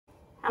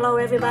Hello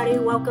everybody,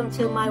 welcome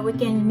to my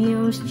weekend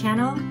meals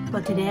channel.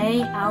 For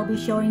today, I'll be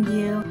showing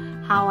you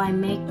how I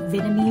make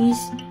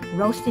Vietnamese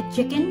roasted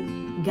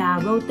chicken,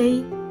 gà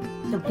roti.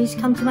 So please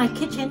come to my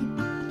kitchen.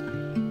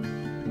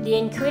 The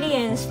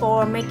ingredients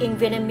for making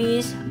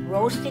Vietnamese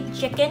roasted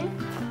chicken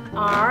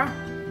are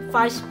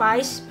 5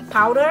 spice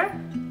powder,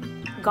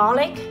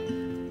 garlic,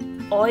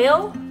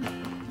 oil,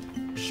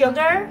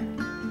 sugar,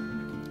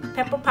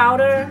 pepper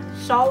powder,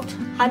 salt,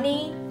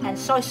 honey, and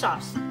soy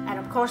sauce, and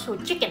of course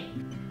with chicken.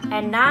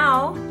 And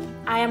now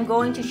I am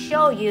going to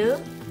show you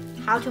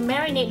how to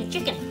marinate the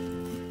chicken.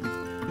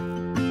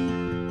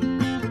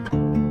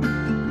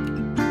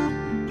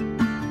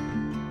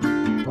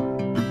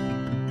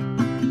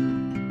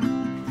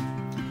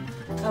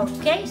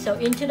 Okay, so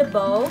into the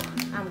bowl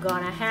I'm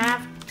gonna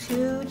have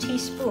 2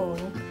 teaspoons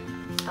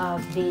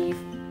of the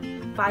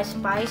 5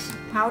 spice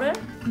powder,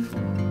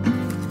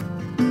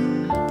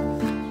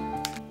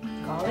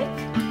 garlic,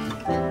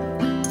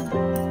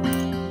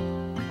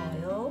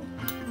 oil,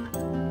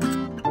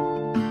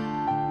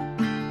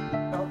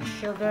 salt,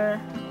 sugar,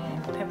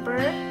 and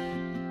pepper,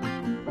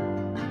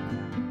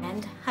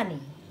 and honey.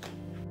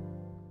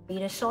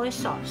 Need a soy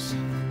sauce.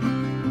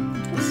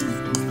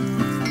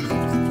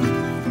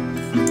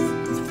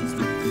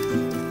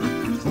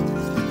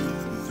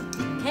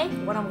 Okay,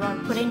 what I'm going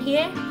to put in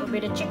here will be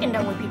the chicken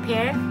that we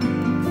prepared.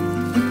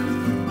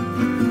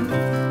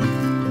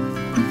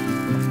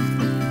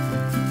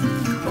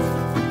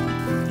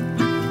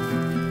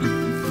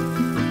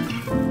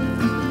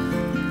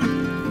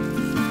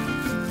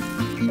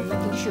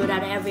 Sure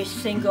that every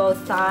single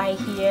thigh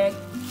here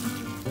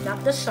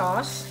got the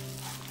sauce.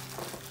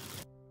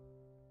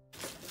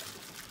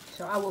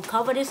 So I will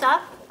cover this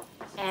up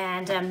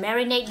and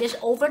marinate this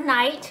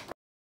overnight.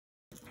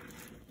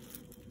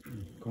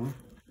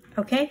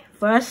 Okay,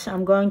 first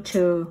I'm going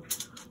to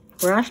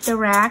brush the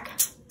rack.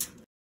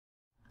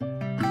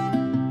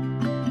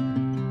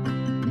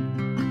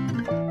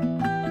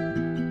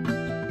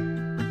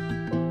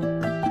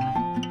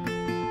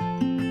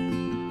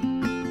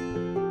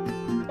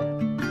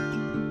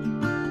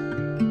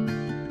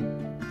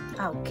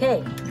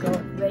 Okay,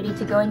 ready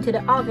to go into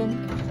the oven.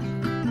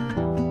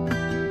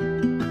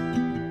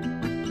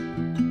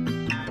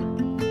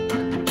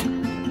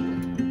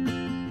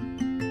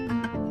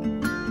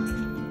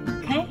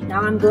 Okay,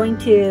 now I'm going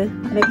to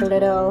make a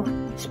little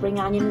spring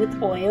onion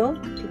with oil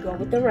to go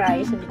with the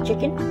rice and the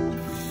chicken.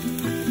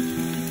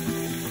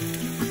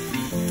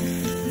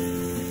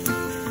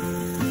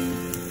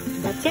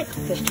 That's it,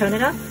 just turn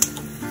it up.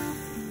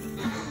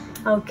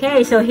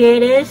 Okay, so here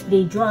it is,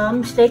 the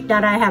drumstick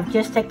that I have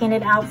just taken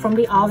it out from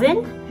the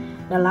oven.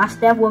 The last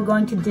step we're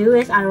going to do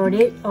is I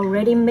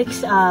already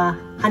mixed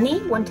honey,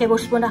 1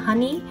 tablespoon of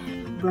honey.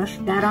 Brush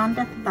that on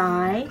the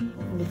thigh.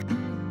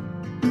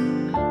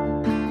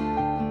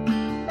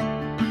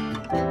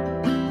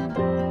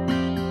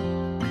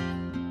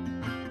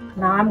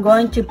 Now I'm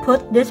going to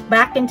put this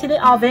back into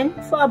the oven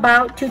for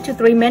about 2 to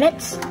 3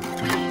 minutes.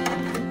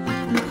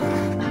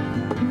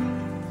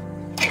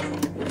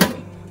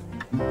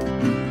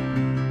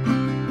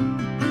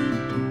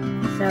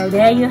 So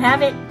there you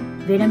have it,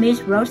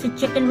 Vietnamese roasted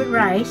chicken with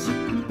rice,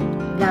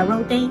 gà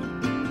roti.